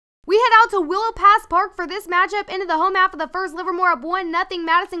to Willow Pass Park for this matchup. Into the home half of the first, Livermore up 1-0.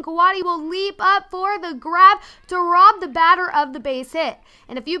 Madison Kawadi will leap up for the grab to rob the batter of the base hit.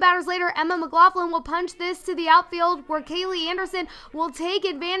 And a few batters later, Emma McLaughlin will punch this to the outfield, where Kaylee Anderson will take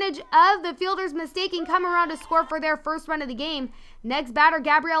advantage of the fielder's mistake and come around to score for their first run of the game. Next batter,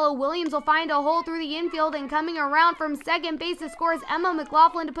 Gabriella Williams will find a hole through the infield, and coming around from second base to score is Emma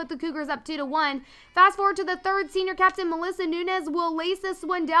McLaughlin to put the Cougars up 2-1. Fast forward to the third, senior captain Melissa Nunez will lace this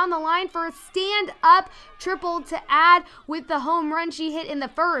one down the line for a stand-up triple to add with the home run she hit in the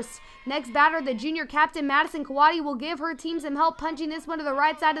first. Next batter, the junior captain Madison Kawadi will give her team some help, punching this one to the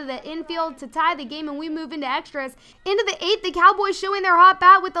right side of the infield to tie the game, and we move into extras. Into the eighth, the Cowboys showing their hot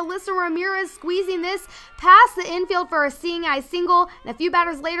bat with Alyssa Ramirez squeezing this past the infield for a seeing eye single. And a few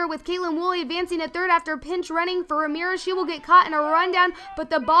batters later, with Caitlin Woolley advancing to third after pinch running for Ramirez, she will get caught in a rundown, but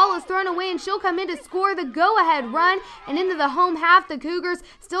the ball is thrown away and she'll come in to score the go-ahead run. And into the home half, the Cougars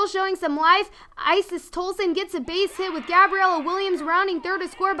still showing some life. Isis Tolson gets a base hit with Gabriella Williams rounding third to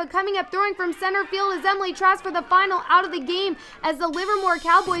score, but coming up throwing from center field is Emily Trask for the final out of the game, as the Livermore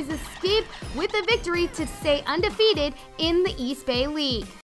Cowboys escape with a victory to stay undefeated in the East Bay League.